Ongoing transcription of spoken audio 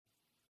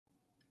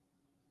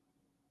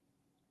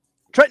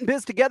Trent and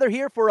Biz together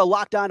here for a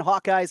Locked On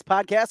Hawkeyes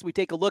podcast. We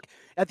take a look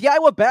at the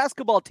Iowa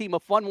basketball team, a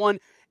fun one,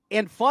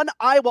 and fun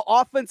Iowa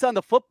offense on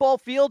the football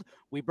field.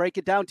 We break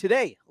it down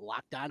today.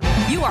 Locked On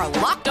Hawkeyes. You are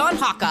Locked On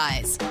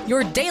Hawkeyes,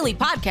 your daily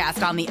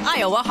podcast on the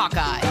Iowa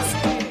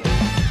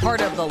Hawkeyes.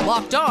 Part of the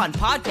Locked On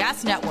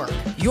Podcast Network,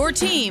 your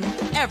team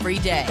every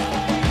day.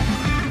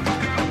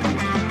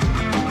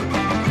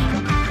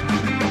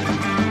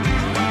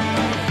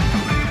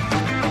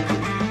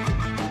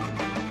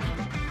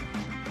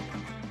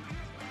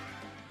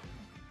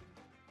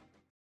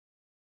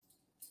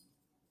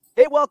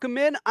 Hey, welcome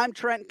in. I'm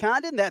Trent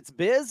Condon. That's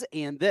Biz,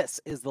 and this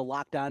is the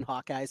Locked On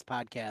Hawkeyes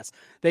podcast.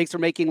 Thanks for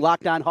making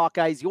Locked On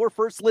Hawkeyes your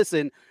first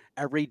listen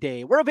every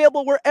day. We're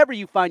available wherever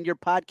you find your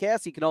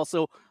podcasts. You can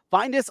also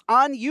find us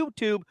on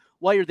YouTube.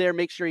 While you're there,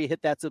 make sure you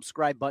hit that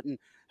subscribe button.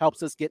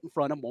 Helps us get in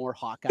front of more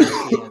Hawkeye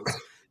fans.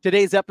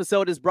 Today's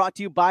episode is brought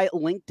to you by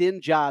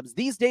LinkedIn Jobs.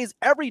 These days,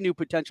 every new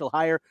potential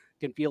hire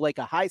can feel like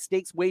a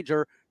high-stakes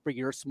wager for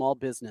your small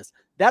business.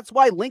 That's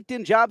why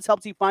LinkedIn Jobs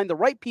helps you find the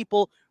right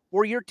people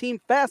for your team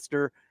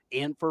faster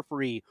and for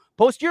free.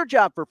 Post your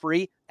job for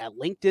free at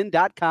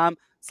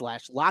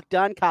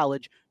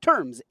linkedin.com/lockedoncollege.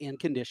 Terms and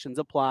conditions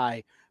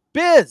apply.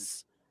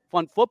 Biz,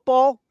 fun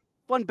football,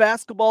 fun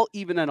basketball,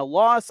 even in a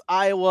loss.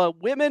 Iowa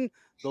women,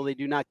 though they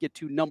do not get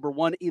to number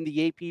one in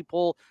the AP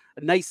poll,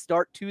 a nice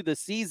start to the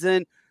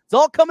season. It's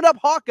all coming up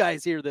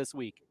Hawkeyes here this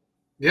week.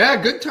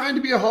 Yeah, good time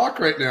to be a Hawk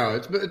right now.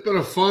 It's been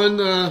a fun,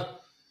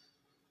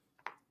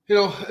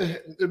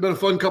 it's been a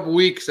fun couple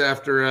weeks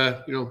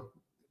after,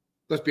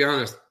 let's be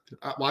honest.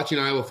 Watching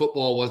Iowa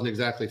football wasn't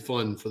exactly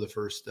fun for the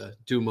first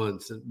 2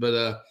 months.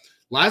 But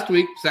last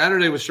week,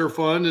 Saturday was sure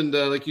fun. And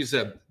like you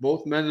said,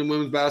 both men and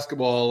women's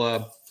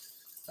basketball,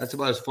 that's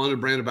about as fun a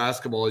brand of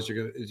basketball as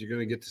you're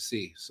gonna get to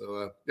see.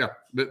 So,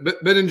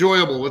 been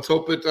enjoyable. Let's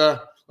hope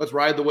let's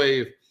ride the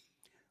wave.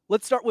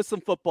 Let's start with some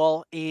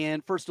football.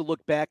 And first, to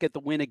look back at the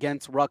win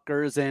against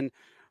Rutgers. And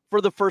for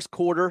the first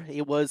quarter,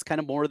 it was kind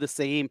of more of the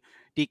same.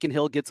 Deacon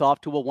Hill gets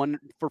off to a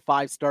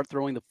 1-for-5 start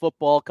throwing the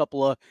football, a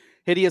couple of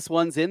hideous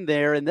ones in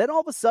there. And then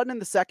all of a sudden in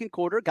the second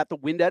quarter, got the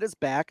wind at his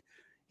back,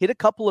 hit a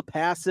couple of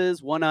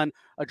passes, one on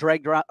a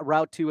drag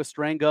route to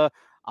Estranga,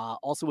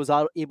 also was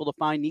able to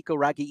find Nico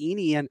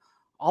Raggiini. And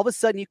all of a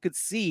sudden you could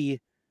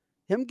see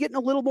him getting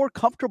a little more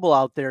comfortable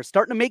out there,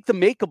 starting to make the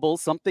makeable,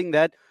 something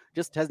that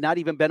just has not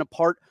even been a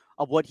part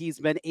of what he's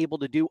been able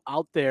to do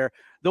out there.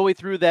 Though he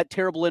threw that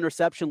terrible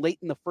interception late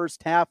in the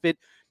first half,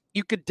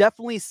 you could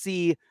definitely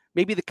see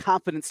maybe the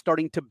confidence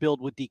starting to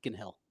build with Deacon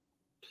Hill.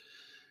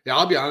 Yeah,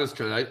 I'll be honest,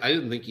 Trent. I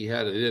didn't think he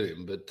had it in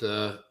him, but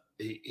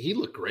he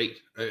looked great.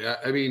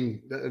 I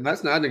mean, and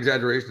that's not an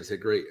exaggeration to say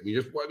great.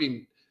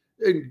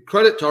 And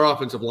credit to our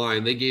offensive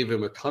line. They gave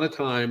him a ton of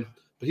time,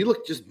 but he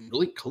looked just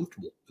really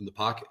comfortable in the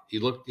pocket. He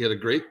had a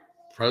great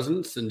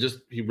presence, and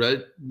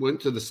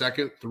went to the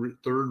second,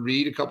 third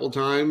read a couple of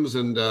times,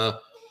 and it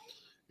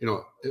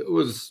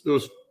was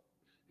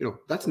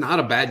that's not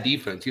a bad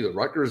defense either.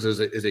 Rutgers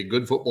is a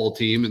good football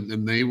team,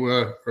 and they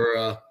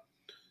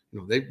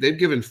they've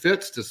given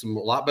fits to a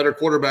lot better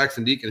quarterbacks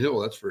than Deacon Hill,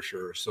 that's for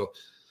sure. So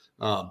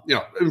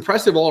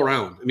impressive all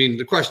around. I mean,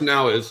 the question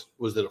now is,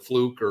 was it a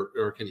fluke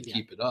or can he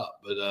keep it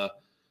up? But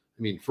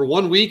for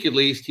 1 week at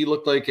least, he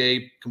looked like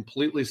a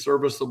completely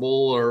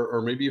serviceable or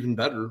maybe even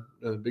better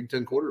Big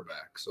Ten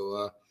quarterback.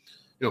 So,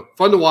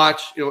 fun to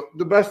watch.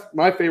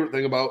 My favorite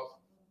thing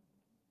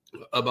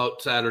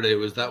about Saturday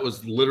was that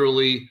was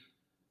literally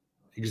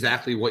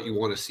exactly what you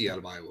want to see out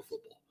of Iowa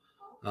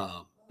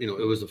football. It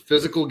was a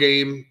physical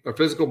game, a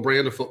physical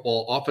brand of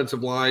football,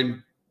 offensive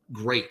line,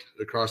 great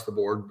across the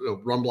board,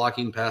 run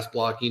blocking, pass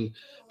blocking,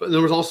 but there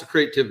was also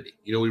creativity.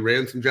 We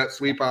ran some jet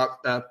sweep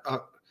options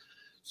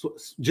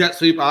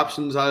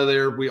out of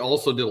there. We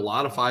also did a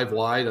lot of 5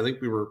 wide. I think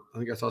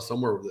I saw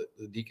somewhere where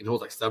the Deacon Hill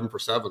was like 7 for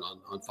 7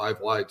 on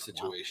 5 wide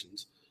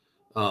situations,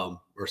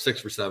 or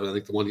 6 for 7. I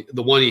think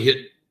the one he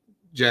hit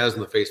Jazz in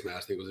the face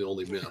mask, I think was the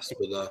only miss.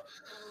 But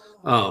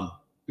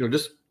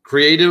just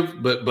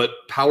creative, but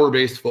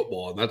power-based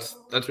football, and that's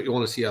what you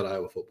want to see out of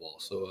Iowa football.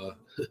 So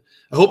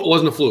I hope it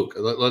wasn't a fluke.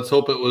 Let's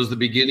hope it was the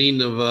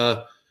beginning of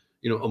a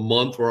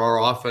month where our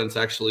offense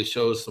actually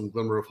shows some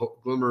glimmer of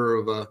hope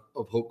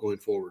going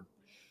forward.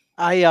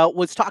 I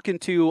was talking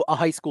to a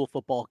high school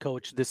football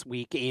coach this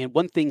week, and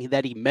one thing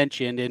that he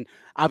mentioned, and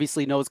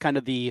obviously knows kind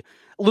of a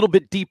little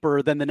bit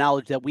deeper than the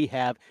knowledge that we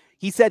have,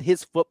 he said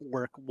his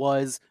footwork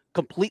was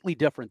completely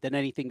different than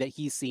anything that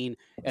he's seen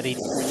at any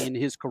point in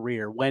his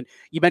career. When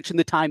you mentioned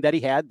the time that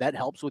he had, that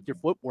helps with your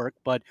footwork,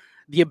 but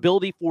the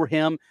ability for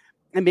him,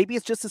 and maybe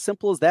it's just as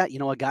simple as that,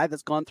 a guy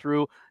that's gone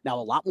through now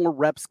a lot more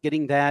reps,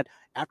 getting that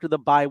after the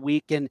bye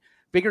week and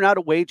figuring out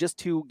a way just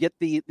to get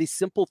the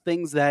simple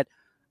things that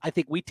I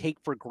think we take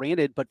for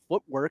granted, but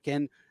footwork,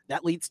 and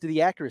that leads to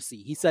the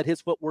accuracy. He said his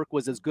footwork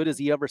was as good as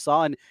he ever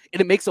saw, and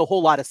it makes a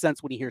whole lot of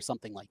sense when you hear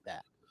something like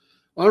that.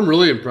 I'm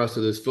really impressed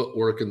with his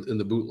footwork in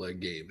the bootleg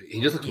game. He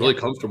just looks really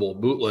comfortable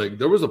bootleg.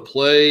 There was a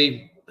play,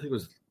 I think it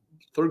was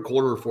third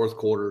quarter or fourth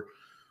quarter,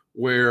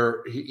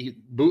 where he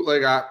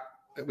bootleg out.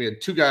 We had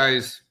 2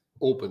 guys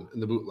open in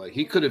the bootleg.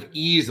 He could have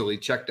easily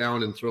checked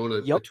down and thrown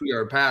a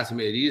 2-yard pass and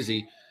made it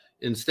easy.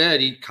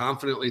 Instead, he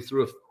confidently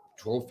threw a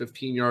 12,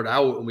 15-yard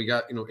out, and we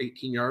got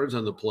 18 yards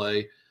on the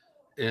play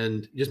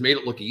and just made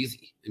it look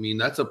easy. I mean,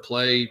 that's a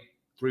play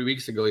 3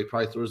 weeks ago. He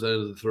probably throws that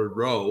into the third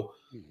row,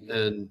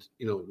 and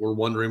we're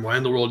wondering, why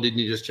in the world didn't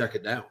you just check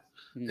it down?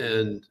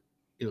 And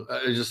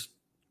I just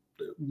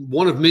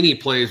one of many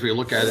plays where you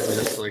look at it and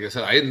just, like I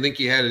said, I didn't think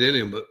he had it in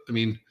him, but I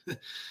mean,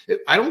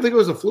 I don't think it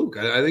was a fluke.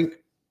 I think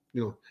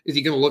is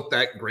he going to look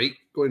that great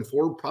going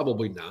forward?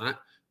 Probably not.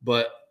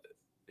 But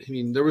I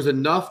mean, there was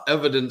enough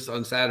evidence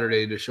on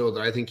Saturday to show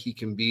that I think he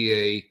can be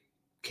a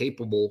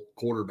capable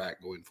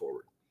quarterback going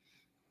forward.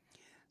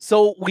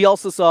 So we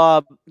also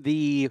saw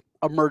the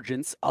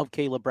emergence of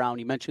Caleb Brown.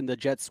 You mentioned the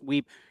jet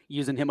sweep,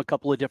 using him a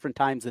couple of different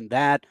times in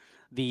that.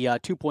 The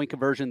 2-point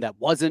conversion that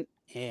wasn't,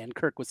 and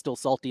Kirk was still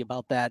salty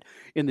about that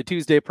in the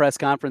Tuesday press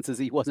conferences.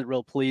 He wasn't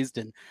real pleased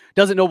and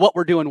doesn't know what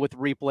we're doing with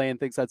replay and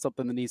thinks that's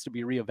something that needs to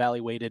be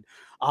reevaluated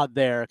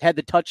there. Had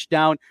the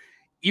touchdown.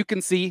 You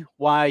can see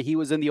why he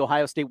was in the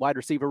Ohio State wide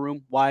receiver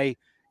room, why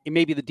it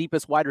may be the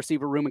deepest wide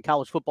receiver room in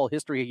college football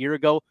history a year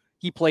ago.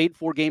 He played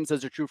 4 games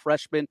as a true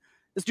freshman.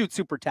 This dude's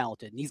super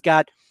talented, and he's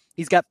got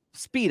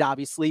speed,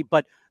 obviously,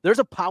 but there's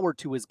a power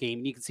to his game.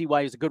 And you can see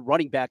why he's a good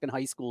running back in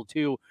high school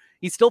too.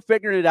 He's still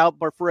figuring it out,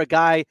 but for a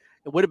guy,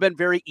 it would have been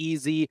very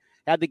easy.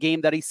 Had the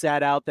game that he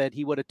sat out, that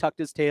he would have tucked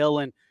his tail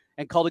and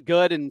called it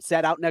good and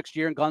sat out next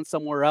year and gone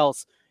somewhere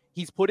else.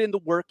 He's put in the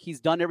work.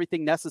 He's done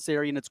everything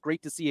necessary, and it's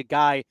great to see a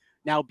guy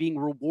now being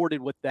rewarded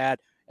with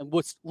that and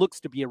what looks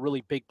to be a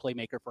really big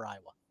playmaker for Iowa.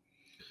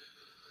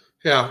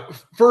 Yeah,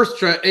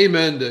 first,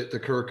 amen to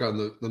Kirk on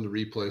the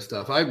replay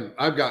stuff.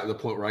 I've gotten to the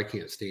point where I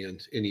can't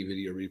stand any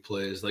video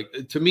replays.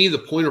 Like, to me, the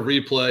point of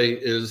replay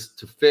is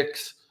to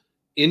fix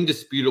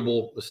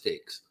indisputable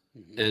mistakes.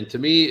 And to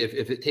me,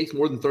 if it takes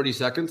more than 30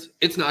 seconds,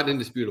 it's not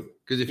indisputable.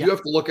 Because if you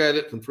have to look at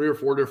it from 3 or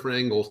 4 different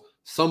angles,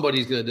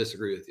 somebody's going to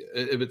disagree with you.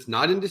 If it's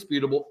not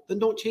indisputable, then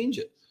don't change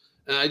it.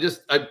 And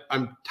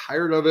I'm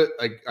tired of it.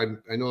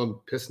 I know I'm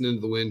pissing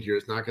into the wind here.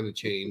 It's not going to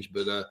change.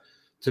 But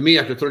to me,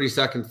 after 30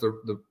 seconds,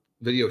 the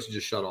video should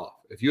just shut off.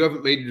 If you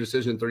haven't made your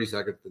decision in 30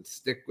 seconds, then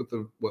stick with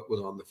what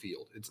was on the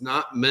field. It's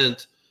not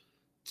meant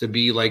to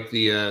be like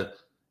the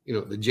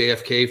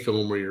JFK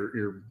film where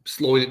you're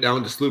slowing it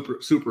down to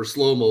super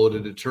slow-mo to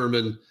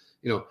determine,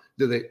 do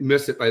they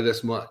miss it by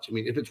this much? I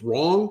mean, if it's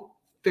wrong,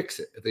 fix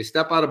it. If they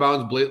step out of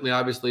bounds blatantly,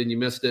 obviously, and you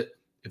missed it,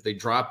 if they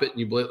drop it and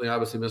you blatantly,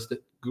 obviously missed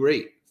it,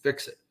 great,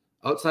 fix it.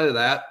 Outside of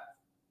that,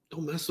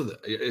 don't mess with it.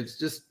 It's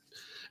just,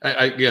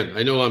 I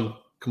know I'm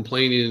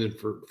complaining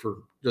for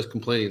just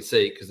complaining's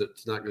sake because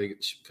it's not going to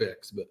get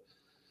fixed, but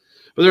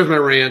there's my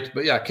rant.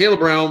 But yeah, Caleb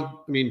Brown,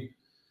 I mean,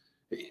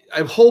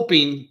 I'm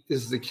hoping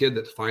this is a kid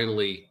that's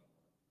finally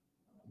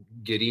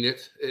getting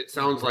it. It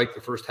sounds like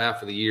the first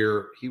half of the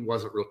year, he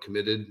wasn't real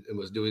committed and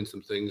was doing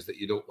some things that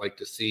you don't like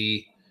to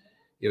see,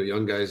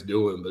 young guys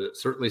doing, but it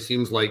certainly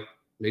seems like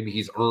maybe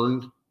he's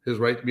earned his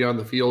right to be on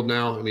the field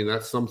now. I mean,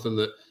 that's something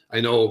that I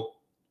know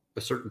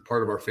a certain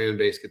part of our fan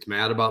base gets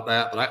mad about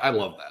that, but I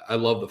love that. I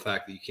love the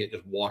fact that you can't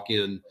just walk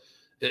in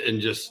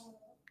and just,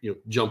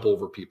 jump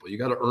over people. You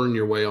got to earn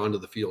your way onto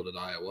the field at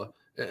Iowa.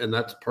 And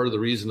that's part of the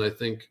reason I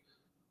think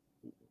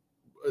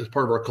as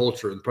part of our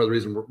culture and part of the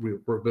reason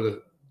we've been a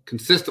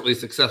consistently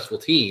successful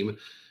team,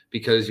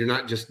 because you're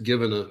not just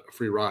given a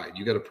free ride.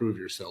 You got to prove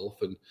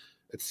yourself. And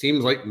it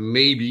seems like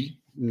maybe,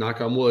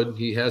 knock on wood,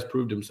 he has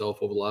proved himself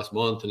over the last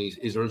month, and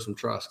he's earned some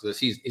trust because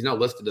he's now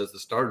listed as the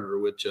starter,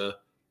 which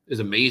is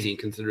amazing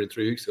considering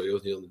 3 weeks ago he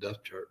wasn't on the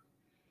depth chart.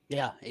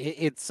 Yeah,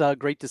 it's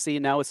great to see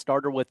now a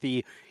starter with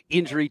the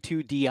injury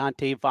to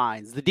Deontay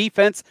Vines. The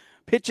defense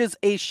pitches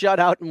a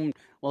shutout, and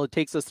it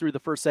takes us through the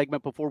first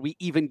segment before we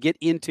even get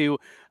into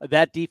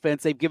that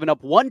defense. They've given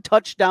up 1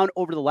 touchdown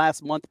over the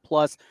last month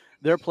plus.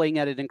 They're playing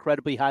at an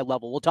incredibly high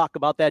level. We'll talk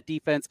about that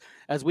defense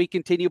as we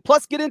continue,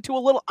 plus get into a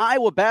little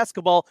Iowa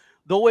basketball.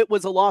 Though it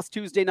was a loss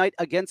Tuesday night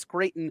against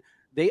Creighton,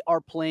 they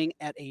are playing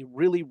at a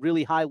really,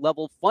 really high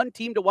level. Fun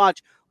team to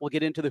watch. We'll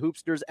get into the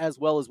Hoopsters as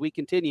well as we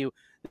continue.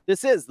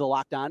 This is the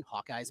Locked On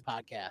Hawkeyes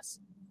podcast.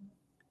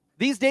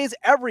 These days,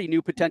 every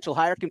new potential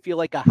hire can feel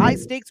like a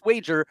high-stakes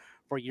wager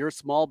for your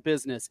small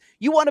business.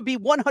 You want to be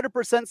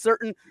 100%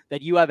 certain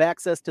that you have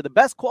access to the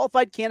best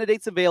qualified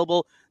candidates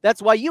available.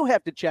 That's why you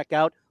have to check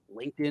out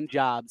LinkedIn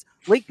Jobs.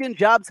 LinkedIn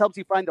Jobs helps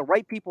you find the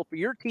right people for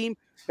your team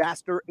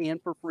faster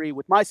and for free.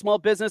 With my small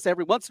business,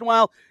 every once in a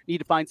while, you need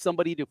to find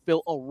somebody to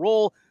fill a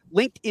role.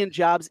 LinkedIn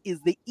Jobs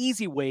is the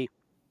easy way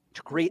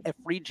to create a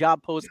free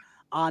job post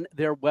on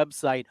their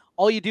website.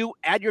 All you do,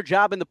 add your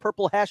job in the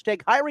purple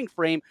hashtag hiring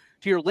frame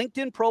to your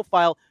LinkedIn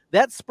profile.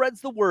 That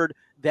spreads the word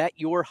that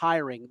you're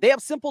hiring. They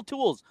have simple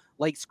tools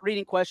like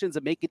screening questions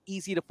that make it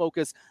easy to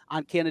focus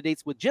on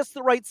candidates with just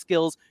the right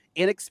skills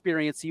and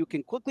experience so you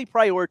can quickly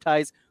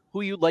prioritize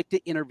who you'd like to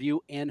interview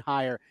and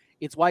hire.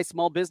 It's why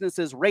small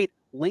businesses rate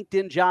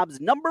LinkedIn Jobs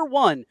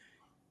 #1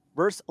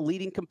 versus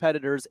leading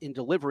competitors in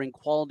delivering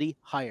quality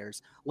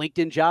hires.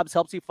 LinkedIn Jobs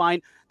helps you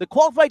find the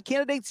qualified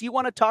candidates you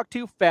want to talk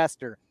to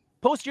faster.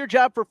 Post your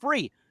job for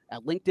free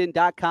at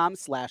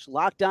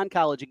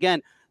linkedin.com/LockedOnCollege.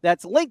 Again,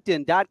 that's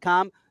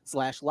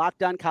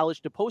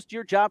linkedin.com/LockedOnCollege to post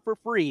your job for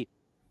free.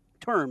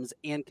 Terms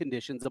and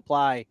conditions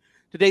apply.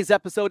 Today's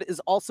episode is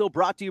also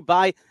brought to you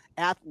by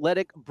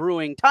Athletic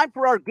Brewing. Time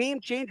for our game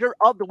changer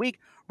of the week,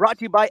 brought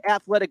to you by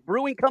Athletic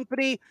Brewing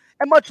Company.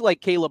 And much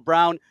like Caleb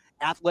Brown,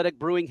 Athletic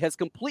Brewing has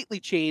completely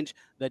changed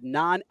the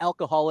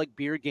non-alcoholic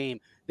beer game.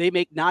 They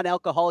make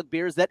non-alcoholic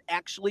beers that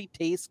actually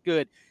taste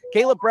good.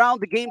 Caleb Brown,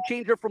 the game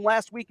changer from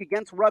last week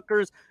against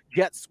Rutgers,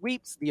 jet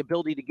sweeps, the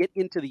ability to get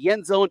into the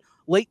end zone,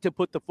 late to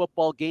put the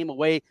football game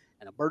away,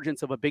 an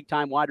emergence of a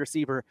big-time wide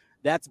receiver.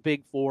 That's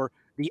big for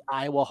the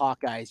Iowa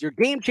Hawkeyes. Your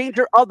game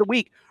changer of the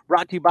week,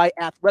 brought to you by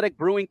Athletic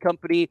Brewing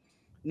Company.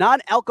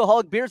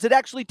 Non-alcoholic beers that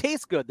actually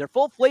taste good. They're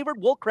full-flavored,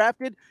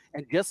 well-crafted,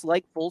 and just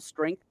like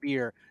full-strength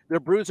beer. Their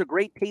brews are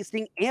great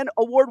tasting and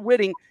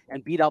award-winning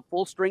and beat out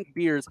full-strength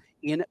beers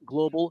in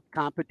global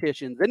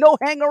competitions. And no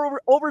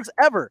hangovers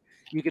ever.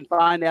 You can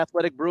find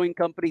Athletic Brewing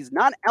Company's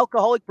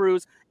non-alcoholic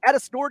brews at a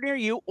store near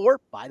you or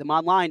buy them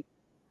online.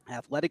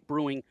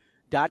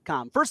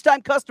 athleticbrewing.com.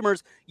 First-time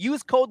customers,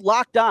 use code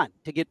LOCKEDON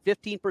to get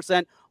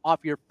 15% off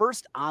your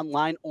first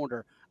online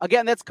order.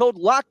 Again, that's code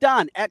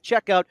LOCKEDON at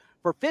checkout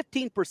for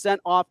 15%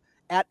 off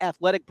at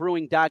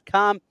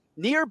athleticbrewing.com.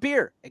 Near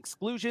beer,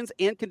 exclusions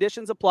and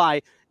conditions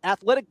apply.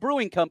 Athletic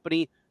Brewing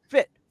Company,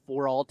 fit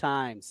for all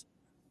times.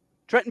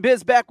 Trenton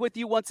Biz back with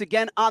you once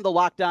again on the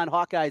Locked On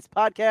Hawkeyes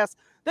podcast.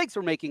 Thanks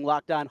for making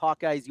Locked On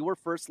Hawkeyes your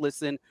first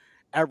listen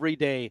every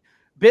day.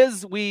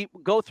 Biz, we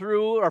go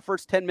through our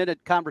first 10-minute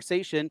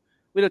conversation.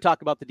 We don't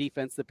talk about the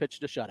defense that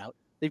pitched a shutout.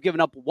 They've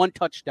given up one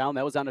touchdown.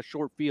 That was on a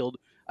short field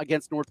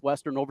against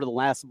Northwestern over the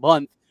last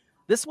month.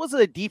 This was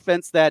a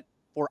defense that,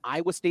 for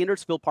Iowa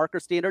standards, Phil Parker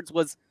standards,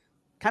 was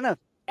kind of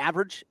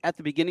average at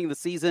the beginning of the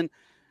season.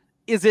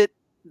 Is it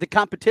the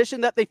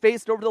competition that they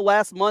faced over the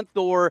last month,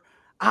 or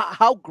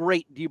how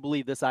great do you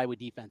believe this Iowa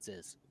defense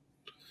is?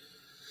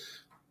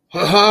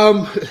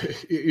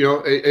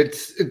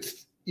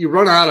 It's you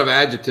run out of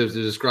adjectives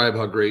to describe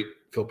how great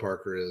Phil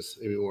Parker is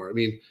anymore. I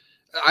mean,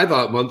 I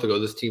thought a month ago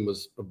this team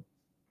was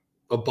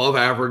above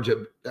average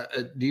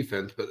at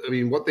defense, but I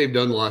mean, what they've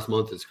done the last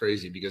month is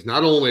crazy, because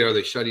not only are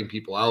they shutting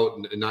people out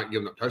and not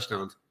giving up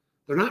touchdowns,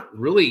 they're not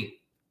really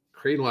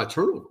creating a lot of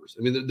turnovers.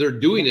 I mean, they're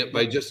doing it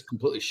by just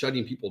completely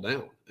shutting people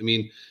down. I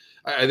mean,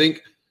 I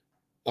think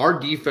our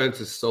defense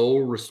is so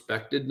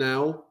respected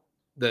now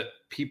that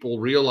people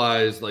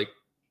realize, like,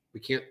 we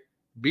can't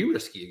be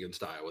risky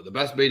against Iowa. The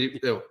best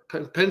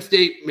Penn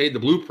State made the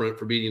blueprint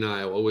for beating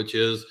Iowa, which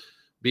is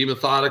be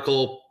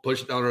methodical,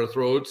 push it down our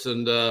throats,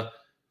 and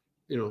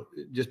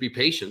just be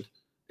patient.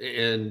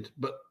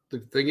 But the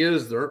thing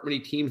is, there aren't many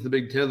teams in the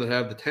Big Ten that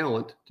have the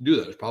talent to do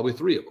that. There's probably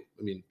three of them.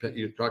 I mean,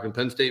 you're talking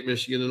Penn State,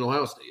 Michigan, and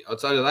Ohio State.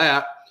 Outside of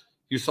that,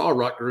 you saw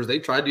Rutgers. They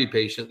tried to be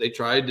patient. They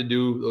tried to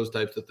do those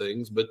types of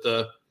things, but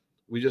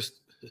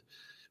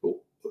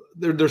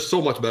they're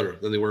so much better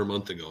than they were a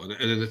month ago. And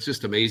it's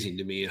just amazing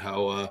to me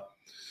how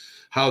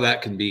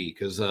that can be.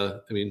 Because,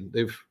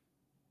 they've,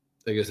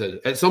 like I said,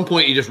 at some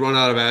point you just run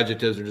out of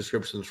adjectives or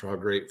descriptions for how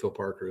great Phil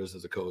Parker is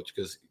as a coach.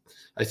 Because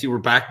I see we're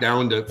back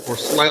down to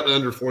slightly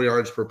under 4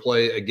 yards per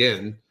play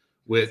again,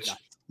 which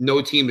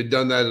no team had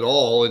done that at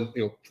all in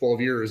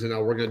 12 years, and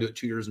now we're going to do it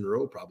 2 years in a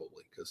row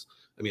probably. Because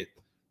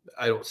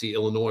I don't see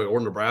Illinois or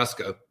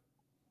Nebraska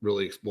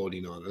really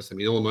exploding on us. I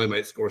mean, Illinois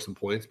might score some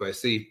points, but I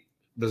see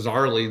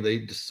bizarrely they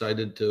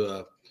decided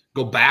to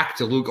go back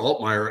to Luke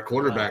Altmaier at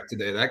quarterback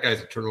today. That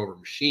guy's a turnover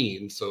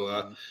machine.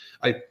 So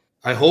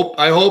I hope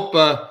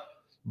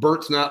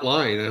Bert's not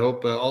lying. I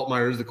hope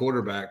Altmaier is the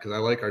quarterback, because I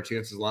like our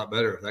chances a lot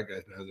better if that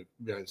guy's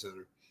behind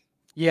center.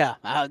 Yeah,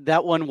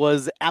 that one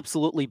was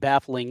absolutely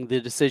baffling, the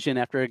decision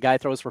after a guy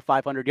throws for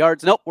 500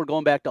 yards. Nope, we're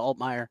going back to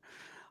Altmaier.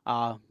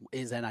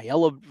 Is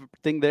NIL a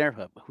thing there?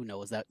 Who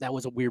knows? That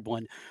was a weird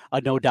one,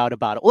 no doubt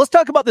about it. Well, let's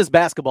talk about this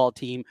basketball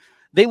team.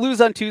 They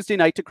lose on Tuesday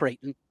night to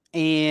Creighton.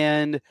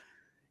 And,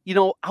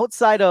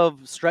 outside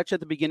of stretch at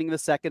the beginning of the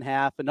second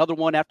half, another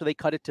one after they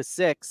cut it to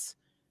 6,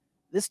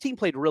 this team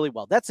played really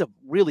well. That's a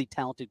really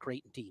talented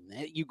Creighton team.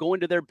 You go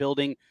into their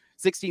building,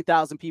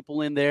 16,000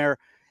 people in there,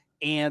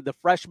 and the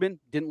freshmen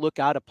didn't look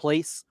out of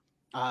place.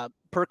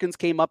 Perkins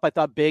came up, I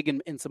thought, big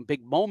in some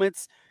big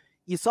moments.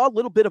 You saw a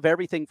little bit of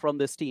everything from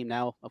this team.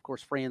 Now, of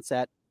course, Fran's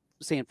at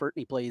Sanford,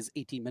 and he plays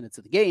 18 minutes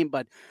of the game,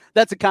 but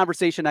that's a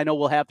conversation I know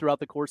we'll have throughout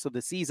the course of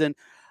the season.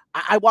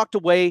 I walked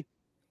away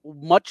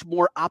much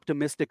more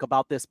optimistic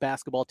about this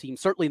basketball team,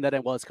 certainly, than I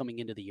was coming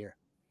into the year.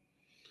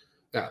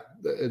 Yeah,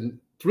 and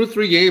through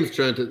 3 games,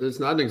 Trent, it's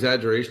not an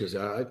exaggeration.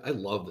 I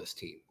love this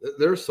team.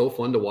 They're so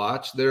fun to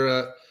watch.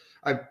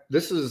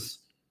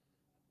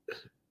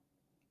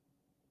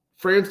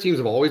 Fran's teams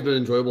have always been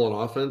enjoyable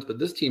on offense, but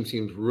this team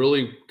seems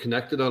really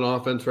connected on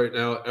offense right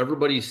now.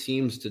 Everybody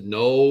seems to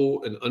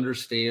know and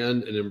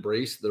understand and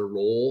embrace their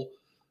role,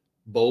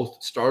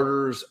 both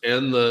starters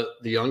and the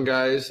young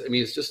guys. I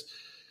mean, it's just,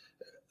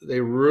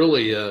 they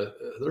really,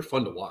 they're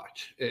fun to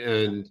watch.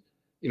 And,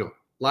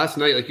 last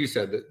night, like you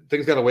said, that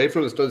things got away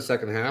from us to the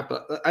second half.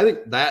 But I think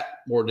that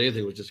more than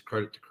anything was just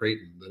credit to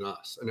Creighton than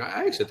us. I mean,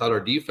 I actually thought our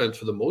defense,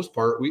 for the most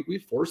part, we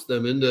forced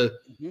them into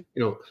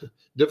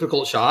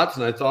difficult shots,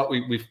 and I thought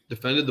we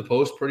defended the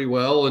post pretty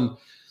well. And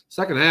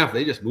second half,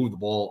 they just moved the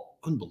ball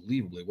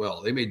unbelievably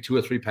well. They made 2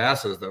 or 3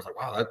 passes. That was like,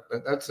 wow,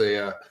 that's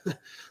that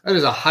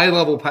is a high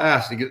level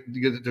pass to get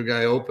it to a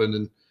guy open,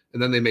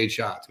 and then they made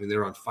shots. I mean, they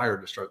were on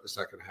fire to start the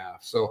second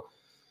half. So,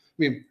 I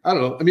mean, I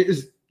don't know. I mean,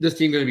 is this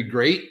team going to be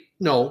great?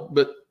 No,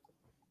 but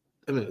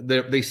I mean,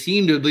 they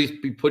seem to at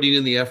least be putting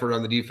in the effort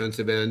on the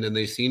defensive end, and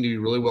they seem to be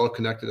really well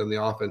connected on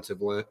the offensive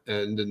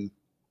end. And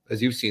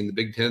as you've seen, the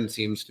Big Ten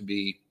seems to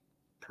be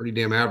pretty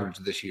damn average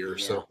this year.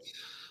 Yeah. So,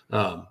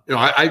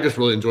 I just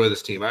really enjoy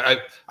this team.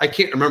 I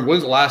can't remember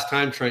when's the last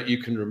time, Trent, you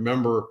can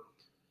remember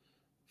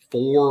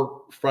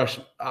 4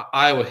 freshmen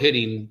Iowa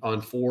hitting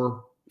on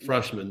 4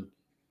 freshmen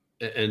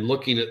and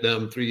looking at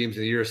them 3 games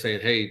of the year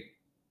saying, hey,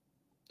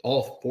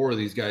 all 4 of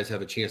these guys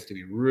have a chance to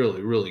be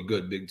really, really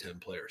good Big Ten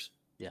players.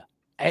 Yeah.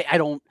 I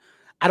don't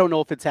know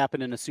if it's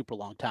happened in a super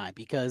long time,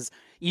 because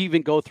you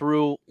even go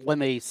through when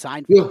they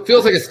signed.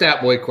 Feels like a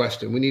stat boy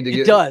question. We need to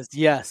get. It does.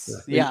 Yes.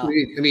 Yeah.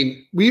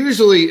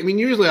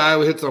 Usually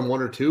Iowa hits on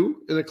 1 or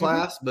 2 in a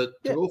class,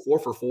 but to go 4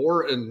 for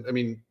 4. And I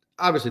mean,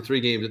 obviously 3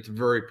 games, it's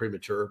very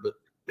premature, but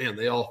man,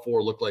 they all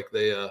 4 look like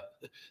they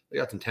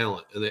got some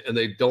talent, and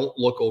they don't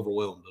look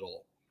overwhelmed at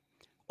all.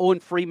 Owen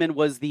Freeman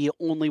was the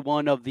only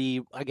one of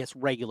the, I guess,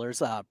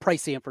 regulars.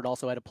 Price Sanford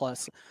also had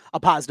a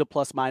positive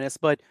plus minus,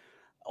 but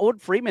Owen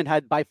Freeman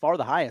had by far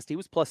the highest. He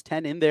was plus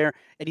 10 in there,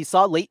 and he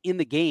saw late in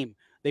the game,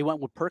 they went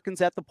with Perkins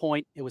at the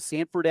point. It was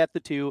Sanford at the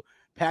 2.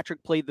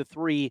 Patrick played the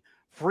 3,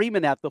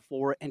 Freeman at the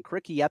 4, and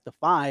Cricky at the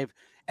 5.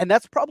 And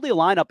that's probably a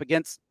lineup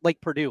against Lake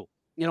Purdue.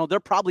 They're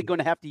probably going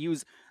to have to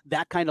use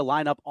that kind of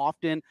lineup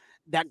often.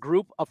 That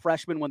group of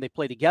freshmen, when they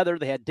play together,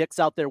 they had Dix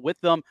out there with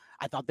them.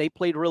 I thought they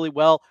played really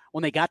well.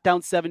 When they got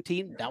down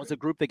 17, that was a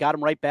group that got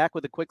them right back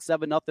with a quick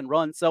 7-0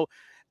 run. So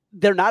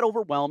they're not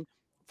overwhelmed.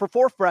 For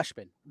 4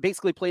 freshmen,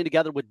 basically playing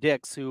together with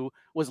Dix, who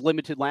was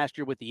limited last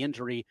year with the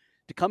injury,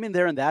 to come in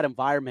there in that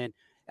environment,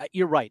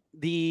 you're right.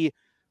 The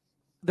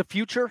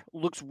future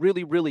looks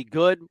really, really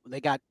good.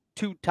 They got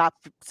 2 top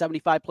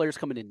 75 players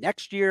coming in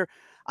next year.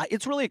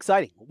 It's really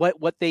exciting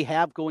what they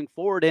have going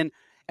forward. And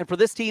for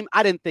this team,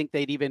 I didn't think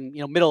they'd even,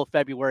 middle of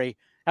February,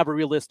 have a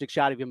realistic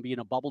shot of even being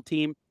a bubble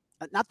team.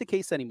 Not the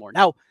case anymore.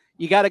 Now,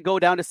 you got to go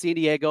down to San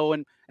Diego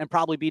and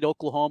probably beat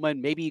Oklahoma,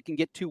 and maybe you can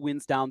get 2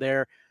 wins down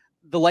there.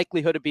 The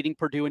likelihood of beating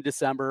Purdue in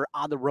December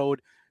on the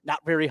road,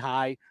 not very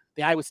high.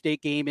 The Iowa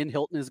State game in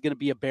Hilton is going to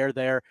be a bear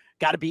there.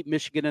 Got to beat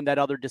Michigan in that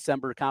other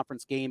December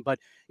conference game. But,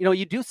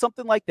 you do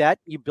something like that,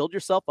 you build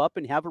yourself up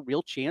and have a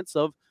real chance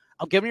of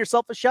giving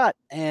yourself a shot.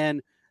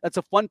 And that's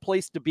a fun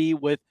place to be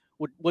with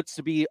what's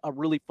to be a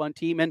really fun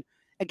team. And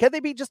can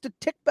they be just a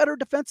tick better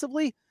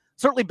defensively?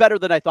 Certainly better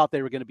than I thought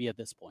they were going to be at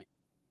this point.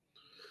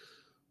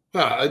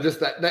 Just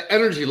that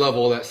energy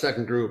level of that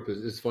second group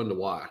is fun to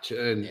watch.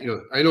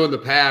 And, I know in the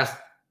past,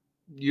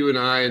 you and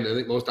I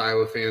think most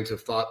Iowa fans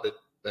have thought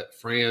that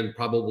Fran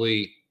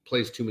probably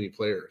plays too many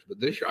players. But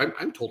this year,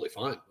 I'm totally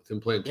fine with him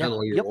playing 10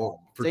 all year long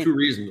for 2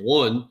 reasons.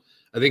 One,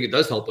 I think it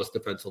does help us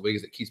defensively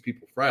because it keeps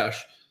people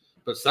fresh.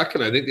 But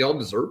second, I think they all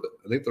deserve it.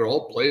 I think they're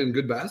all playing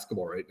good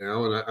basketball right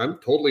now. And I'm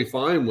totally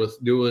fine with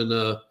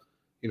doing,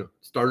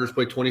 starters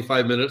play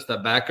 25 minutes.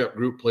 That backup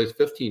group plays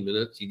 15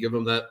 minutes. You give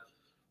them that,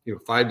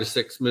 5 to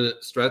 6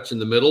 minute stretch in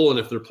the middle. And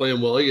if they're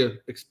playing well, you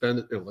expand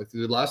it, like they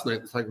did last night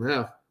in the second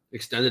half.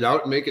 Extend it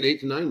out and make it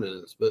 8 to 9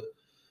 minutes. But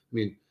I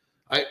mean,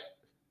 I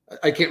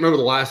can't remember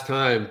the last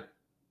time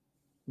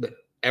that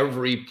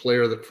every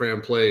player that Fran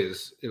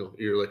plays,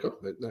 you're like, oh,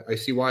 I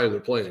see why they're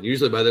playing.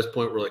 Usually by this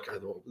point, we're like,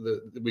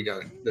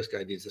 this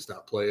guy needs to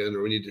stop playing,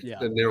 or we need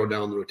to narrow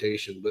down the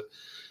rotation. But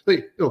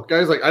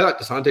guys like, I thought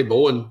Dasonte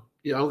Bowen,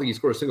 I don't think he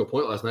scored a single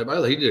point last night, but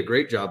I thought he did a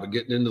great job of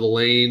getting into the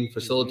lane,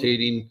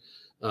 facilitating.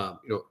 I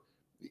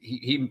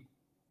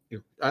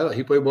thought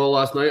he played well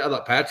last night. I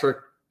thought Patrick,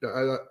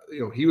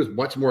 he was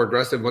much more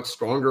aggressive, much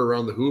stronger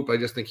around the hoop. I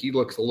just think he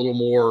looks a little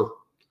more,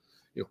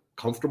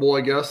 comfortable,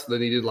 I guess, than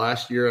he did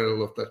last year. I don't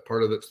know if that's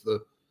part of it's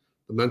the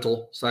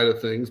mental side of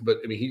things, but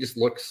I mean, he just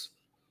looks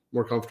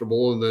more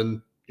comfortable. And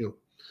then,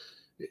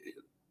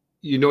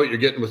 what you're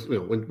getting with,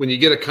 when you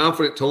get a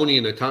confident Tony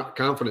and a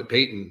confident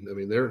Peyton, I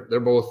mean, they're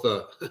both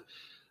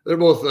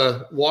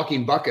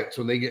walking buckets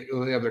when they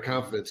have their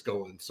confidence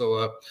going.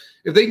 So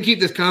if they can keep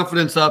this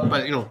confidence up,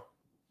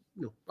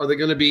 are they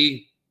going to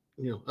be,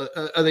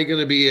 are they going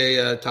to be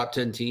a top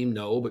 10 team?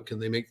 No, but can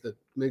they make the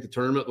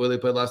tournament the way they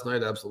played last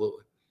night?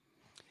 Absolutely.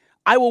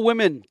 Iowa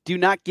women do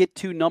not get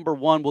to number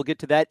 1. We'll get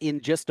to that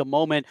in just a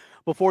moment.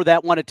 Before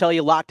that, want to tell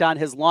you Locked On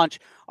has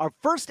launched our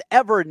first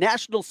ever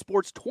national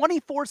sports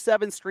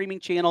 24/7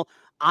 streaming channel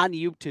on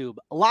YouTube.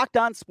 Locked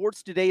On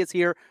Sports Today is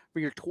here for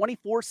your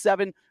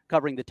 24/7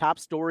 covering the top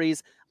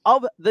stories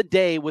of the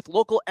day with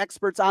local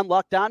experts on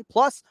Locked On,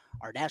 plus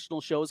our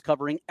national shows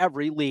covering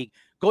every league.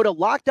 Go to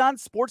Locked On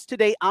Sports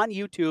Today on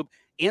YouTube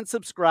and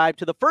subscribe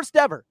to the first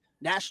ever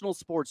national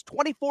sports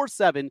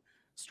 24/7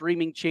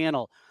 streaming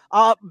channel.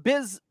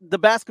 Biz, the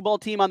basketball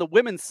team on the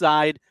women's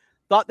side,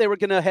 thought they were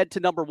going to head to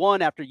number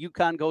one after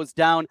UConn goes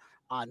down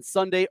on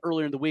Sunday.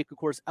 Earlier in the week, of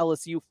course,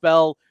 LSU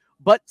fell,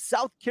 but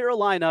South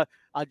Carolina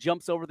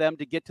jumps over them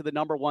to get to the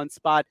number one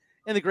spot.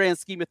 In the grand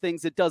scheme of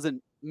things, it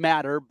doesn't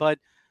matter, but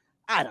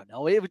I don't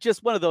know. It was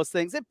just one of those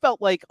things. It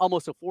felt like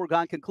almost a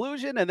foregone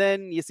conclusion, and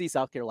then you see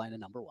South Carolina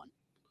number one.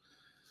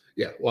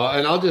 Yeah, well,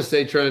 and I'll just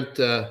say, Trent,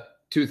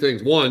 two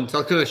things. One,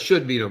 South Carolina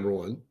should be number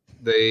one.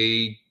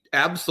 They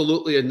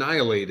absolutely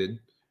annihilated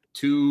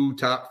two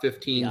top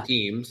 15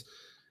 teams.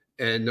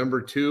 And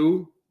number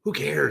two, who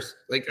cares?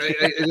 Like,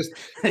 I just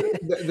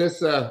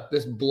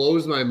this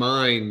blows my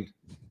mind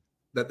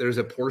that there's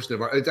a portion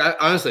of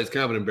honestly, it's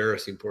kind of an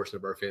embarrassing portion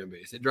of our fan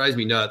base. It drives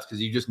me nuts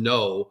because you just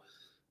know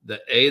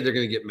that they're going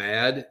to get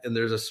mad, and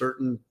there's a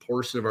certain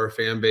portion of our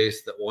fan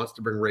base that wants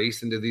to bring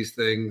race into these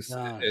things,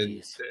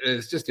 and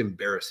it's just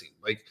embarrassing.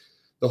 Like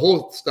the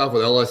whole stuff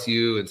with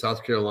LSU and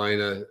South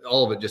Carolina,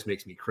 all of it just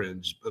makes me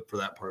cringe for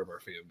that part of our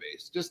fan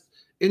base. Just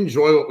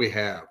enjoy what we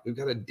have. We've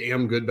got a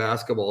damn good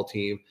basketball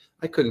team.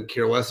 I couldn't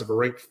care less if we're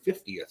ranked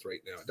 50th right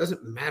now. It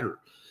doesn't matter.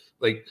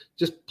 Like,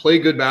 just play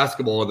good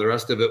basketball, and the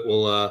rest of it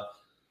will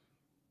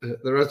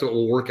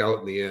work out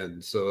in the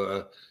end.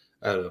 So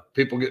I don't know.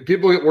 People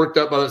get worked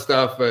up by that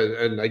stuff,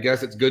 and I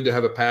guess it's good to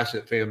have a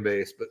passionate fan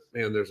base. But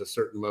man, there's a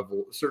certain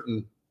level,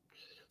 certain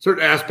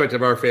aspect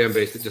of our fan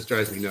base that just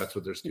drives me nuts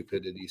with their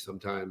stupidity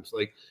sometimes.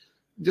 Like,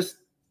 just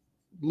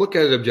look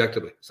at it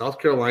objectively. South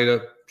Carolina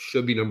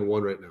should be number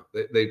one right now.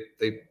 They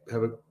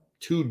have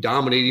two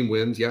dominating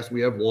wins. Yes,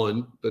 we have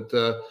one, but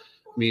I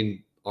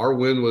mean, our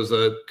win was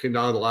came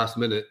down to the last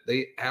minute.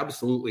 They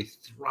absolutely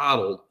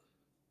throttled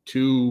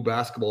two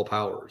basketball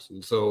powers,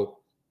 and so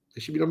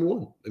they should be number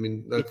one. I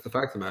mean, that's the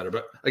fact of the matter.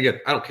 But again,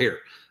 I don't care.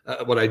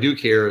 What I do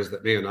care is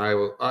that, man,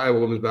 Iowa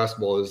women's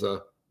basketball is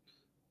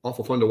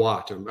awful fun to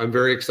watch. I'm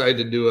very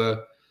excited to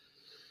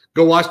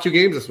go watch two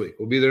games this week.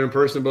 We'll be there in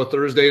person both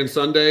Thursday and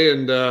Sunday,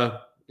 and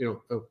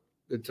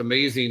it's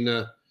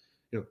amazing.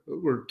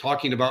 We're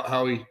talking about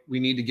how we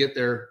need to get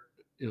there.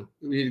 We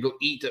need to go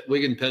eat at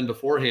Wigan Pen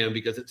beforehand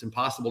because it's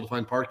impossible to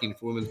find parking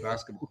for women's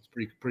basketball. It's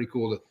pretty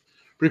cool to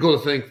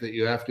think that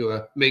you have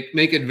to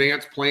make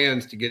advanced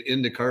plans to get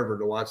into Carver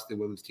to watch the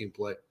women's team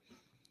play.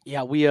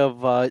 Yeah, we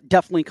have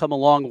definitely come a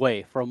long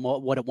way from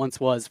what it once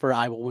was for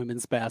Iowa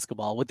women's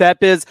basketball. With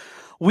that, Biz,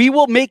 we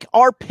will make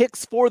our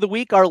picks for the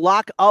week, our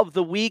lock of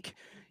the week.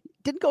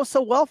 Didn't go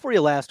so well for you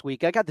last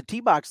week. I got the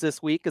T-Box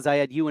this week because I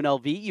had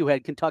UNLV. You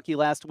had Kentucky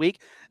last week,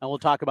 and we'll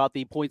talk about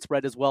the point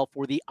spread as well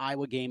for the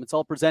Iowa game. It's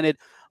all presented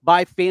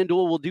by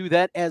FanDuel. We'll do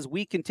that as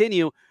we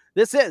continue.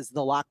 This is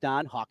the Locked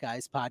On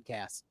Hawkeyes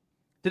podcast.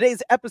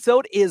 Today's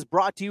episode is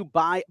brought to you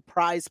by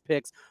Prize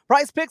Picks.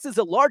 Prize Picks is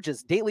the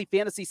largest daily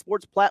fantasy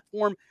sports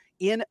platform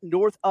in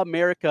North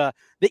America.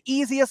 The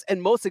easiest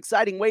and most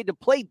exciting way to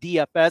play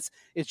DFS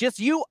is just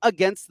you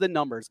against the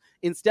numbers.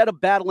 Instead of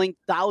battling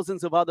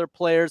thousands of other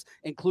players,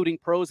 including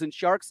pros and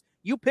sharks,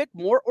 you pick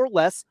more or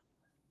less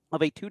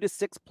of a 2 to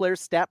 6 player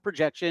stat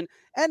projection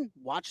and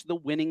watch the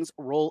winnings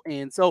roll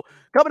in. So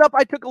coming up,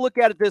 I took a look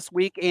at it this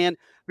week, and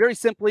very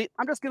simply,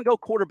 I'm just going to go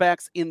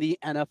quarterbacks in the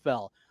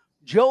NFL.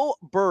 Joe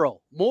Burrow,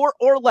 more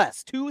or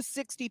less,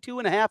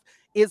 262.5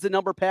 is the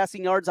number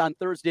passing yards on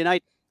Thursday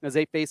night as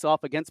they face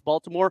off against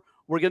Baltimore.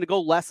 We're going to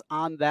go less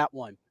on that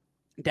one.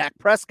 Dak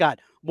Prescott,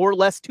 more or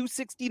less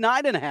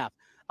 269.5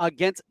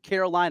 against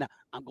Carolina.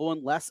 I'm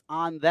going less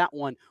on that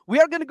one. We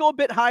are going to go a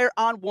bit higher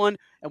on one,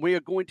 and we are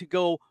going to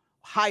go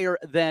higher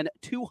than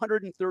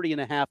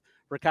 230.5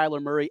 for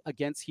Kyler Murray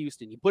against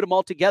Houston. You put them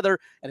all together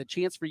and a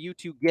chance for you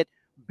to get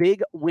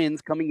big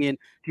wins coming in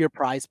to your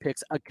Prize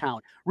Picks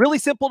account. Really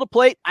simple to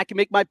play. I can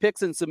make my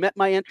picks and submit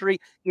my entry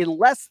in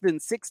less than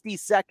 60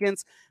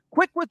 seconds.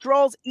 Quick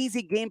withdrawals,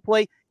 easy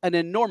gameplay, an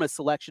enormous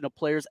selection of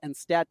players and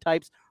stat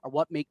types are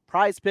what make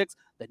Prize Picks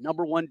the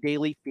 #1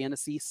 daily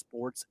fantasy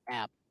sports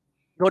app.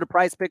 Go to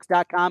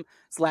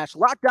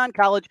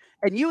prizepicks.com/LockedOnCollege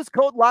and use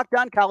code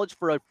LockedOnCollege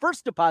for a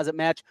first deposit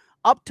match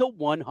up to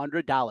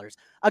 $100.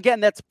 Again,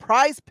 that's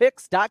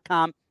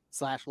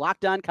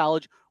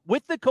prizepicks.com/LockedOnCollege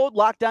with the code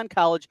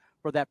LockedOnCollege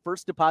for that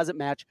first deposit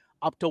match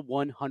up to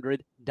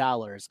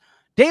 $100.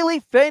 Daily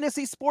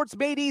fantasy sports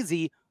made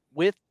easy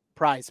with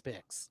Prize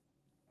Picks.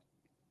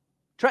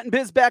 Trent and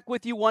Biz back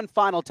with you one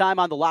final time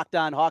on the Locked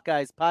On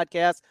Hawkeyes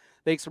podcast.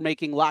 Thanks for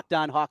making Locked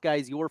On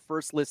Hawkeyes your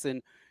first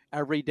listen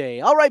every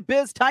day. All right,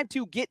 Biz, time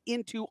to get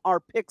into our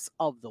picks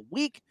of the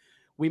week.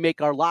 We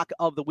make our lock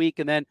of the week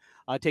and then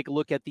take a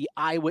look at the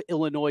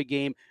Iowa-Illinois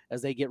game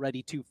as they get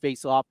ready to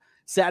face off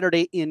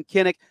Saturday in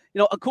Kinnick.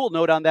 A cool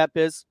note on that,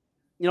 Biz.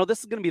 This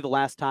is going to be the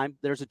last time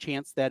there's a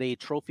chance that a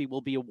trophy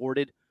will be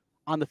awarded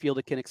on the field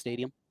at Kinnick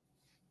Stadium.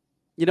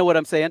 You know what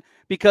I'm saying?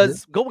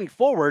 Because going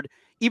forward,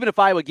 even if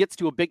Iowa gets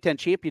to a Big Ten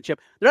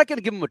championship, they're not going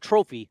to give them a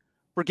trophy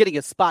for getting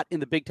a spot in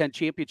the Big Ten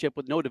championship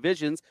with no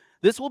divisions.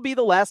 This will be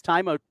the last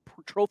time a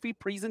trophy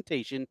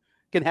presentation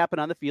can happen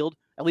on the field,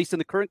 at least in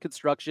the current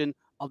construction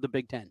of the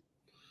Big Ten.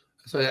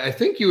 So I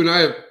think you and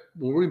I,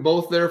 were we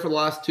both there for the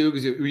last two?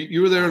 Because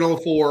you were there in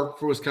 04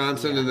 for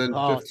Wisconsin and then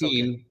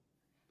 15.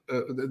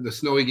 the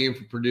snowy game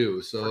for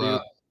Purdue.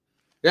 So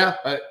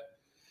Purdue.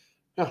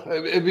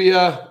 it'd be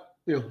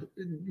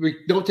we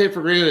don't take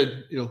for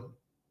granted,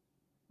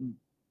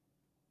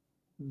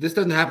 this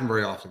doesn't happen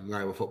very often in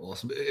Iowa football.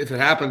 So if it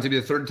happens, it'd be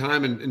the third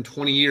time in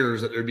 20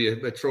 years that there'd be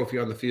a trophy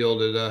on the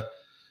field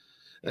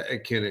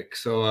at Kinnick.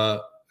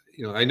 So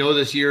I know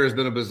this year has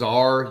been a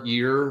bizarre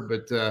year,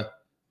 but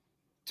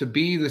to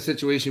be in the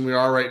situation we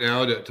are right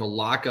now, to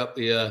lock up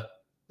the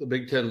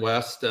Big Ten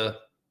West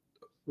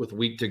with a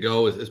week to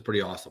go is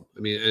pretty awesome.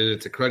 I mean, and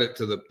it's a credit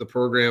to the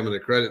program and a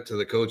credit to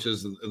the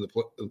coaches and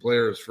the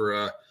players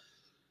for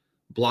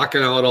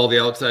blocking out all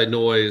the outside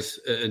noise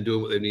and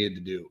doing what they needed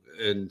to do.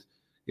 And,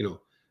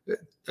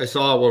 I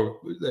saw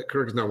that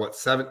Kirk is now won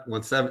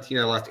 17.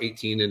 I lost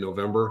 18 in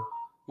November.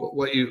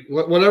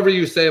 Whatever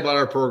you say about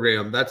our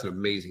program, that's an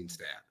amazing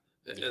stat.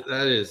 Yeah.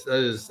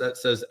 That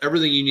says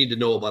everything you need to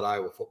know about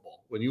Iowa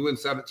football. When you win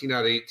 17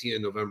 out of 18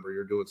 in November,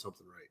 you're doing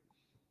something right.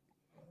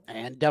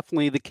 And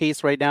definitely the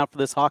case right now for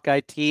this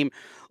Hawkeye team.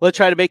 Let's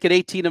try to make it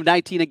 18 of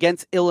 19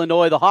 against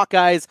Illinois. The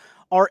Hawkeyes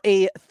are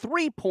a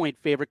 3-point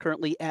favorite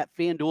currently at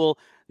FanDuel.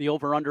 The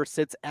over-under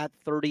sits at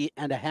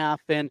 30.5.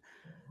 And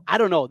I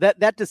don't know,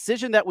 that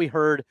decision that we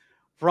heard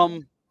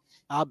from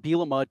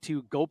Bielema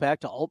to go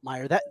back to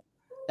Altmaier, that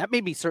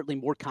made me certainly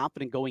more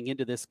confident going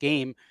into this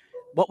game.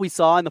 What we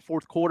saw in the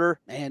fourth quarter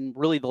and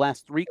really the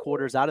last 3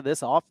 quarters out of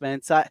this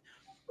offense,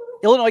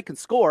 Illinois can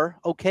score,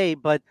 okay,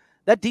 but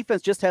that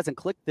defense just hasn't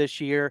clicked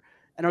this year.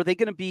 And are they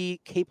going to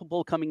be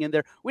capable coming in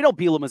there? We know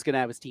Bielema is going to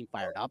have his team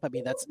fired up. I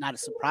mean, that's not a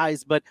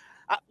surprise. But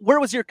where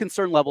was your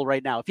concern level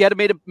right now? If you had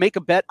to make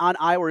a bet on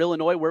Iowa or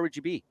Illinois, where would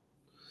you be?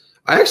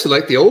 I actually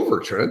like the over,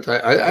 Trent.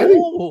 I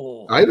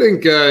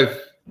think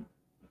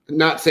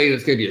not saying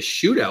it's going to be a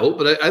shootout,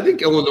 but I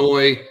think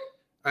Illinois,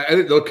 I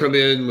think they'll come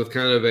in with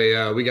kind of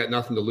a we got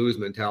nothing to lose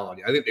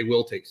mentality. I think they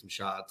will take some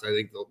shots. I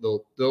think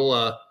they'll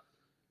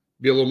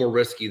be a little more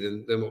risky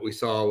than what we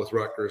saw with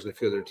Rutgers and a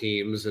few other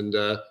teams. And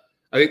I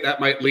think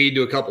that might lead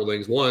to a couple of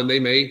things. One, they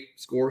may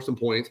score some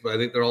points, but I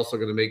think they're also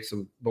going to make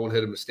some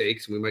boneheaded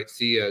mistakes, and we might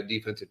see a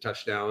defensive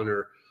touchdown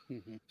or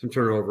some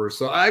turnovers.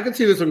 So I can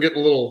see this one getting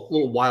a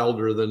little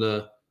wilder than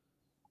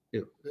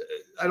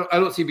I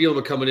don't see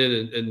Bielema coming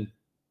in and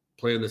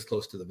playing this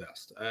close to the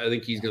vest. I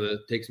think he's going to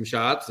take some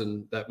shots,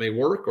 and that may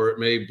work, or it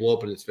may blow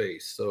up in his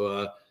face.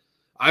 So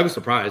I was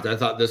surprised. I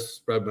thought this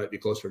spread might be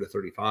closer to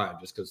 35,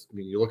 just because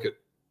you look at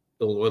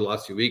Illinois the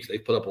last few weeks,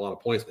 they've put up a lot of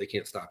points, but they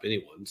can't stop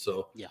anyone.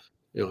 So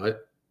do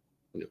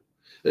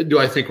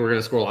I think we're going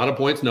to score a lot of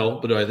points?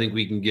 No, but do I think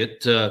we can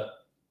get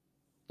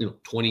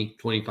 20,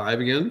 25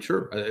 again?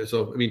 Sure.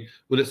 So,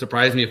 would it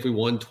surprise me if we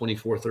won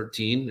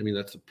 24-13?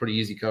 That's a pretty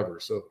easy cover.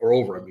 So, or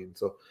over.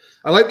 So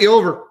I like the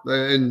over,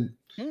 and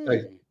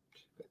I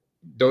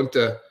don't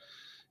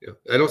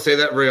say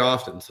that very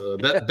often. So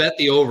bet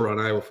the over on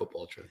Iowa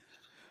football, Trent.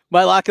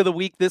 My lock of the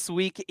week this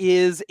week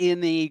is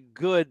in a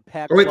good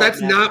Pac-12. Oh, wait,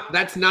 that's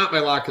not my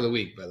lock of the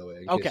week, by the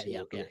way. Okay,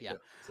 yeah.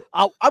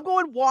 I'm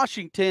going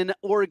Washington,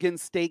 Oregon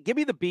State. Give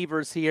me the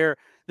Beavers here.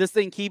 This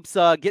thing keeps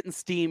getting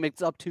steam.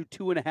 It's up to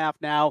 2.5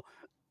 now.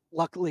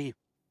 Luckily,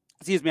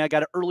 I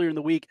got it earlier in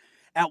the week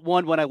at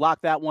 1 when I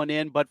locked that one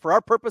in. But for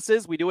our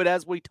purposes, we do it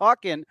as we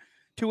talk, and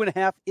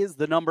 2.5 is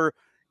the number.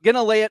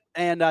 Gonna lay it,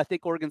 and I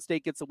think Oregon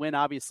State gets a win.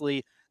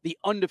 Obviously, the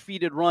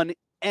undefeated run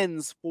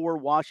ends for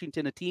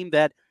Washington, a team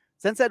that,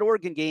 since that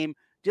Oregon game,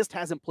 just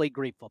hasn't played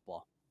great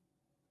football.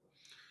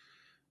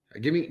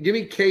 Give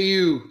me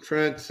KU,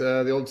 Trent.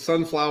 The old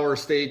Sunflower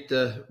State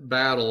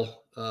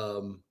battle.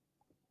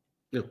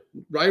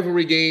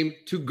 Rivalry game.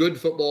 2 good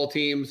football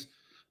teams.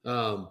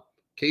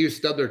 KU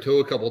stubbed their toe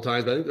a couple of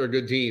times, but I think they're a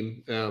good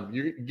team.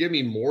 You give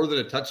me more than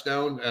a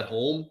touchdown at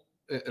home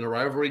in a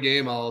rivalry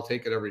game, I'll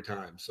take it every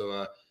time.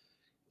 So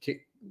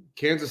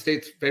Kansas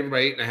State's favored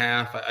by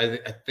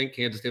 8.5. I think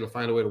Kansas State will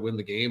find a way to win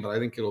the game, but I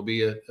think it'll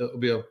be a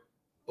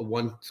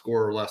 1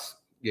 score or less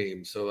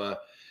game. So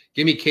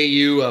give me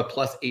KU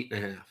plus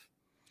 8.5.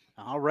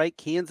 All right,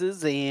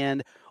 Kansas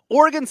and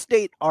Oregon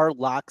State are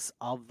locks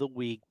of the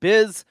week.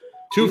 Biz,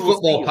 2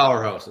 football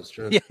powerhouses,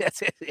 Trent.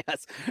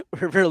 Yes.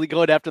 We're really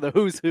going after the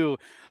who's who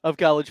of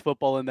college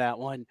football in that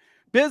one.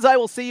 Biz, I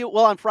will see you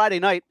on Friday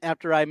night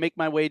after I make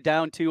my way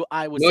down to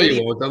Iowa City. No,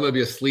 you won't. I'm going to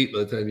be asleep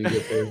by the time you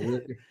get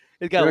there.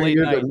 It's got a late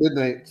night.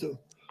 Midnight. So.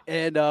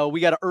 And we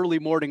got an early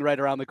morning right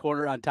around the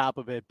corner on top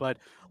of it. But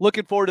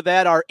looking forward to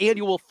that. Our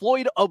annual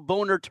Floyd of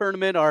Boner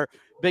tournament, our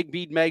Big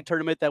Bead Mag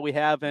tournament that we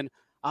have. And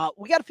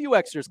we got a few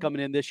extras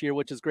coming in this year,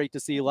 which is great to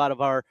see. A lot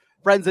of our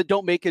friends that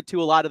don't make it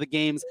to a lot of the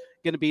games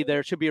going to be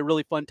there. Should be a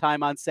really fun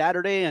time on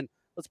Saturday. And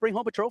let's bring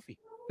home a trophy.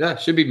 Yeah,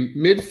 should be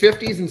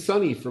mid-50s and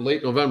sunny for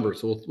late November.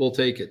 So we'll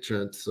take it,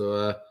 Trent.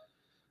 So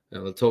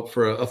let's hope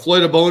for a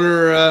Floyd of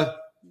Boner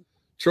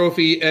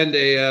trophy and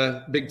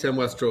a Big Ten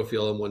West trophy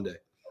all in one day.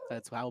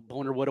 That's how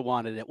Boner would have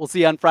wanted it. We'll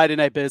see you on Friday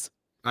night, Biz.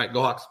 All right,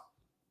 go Hawks.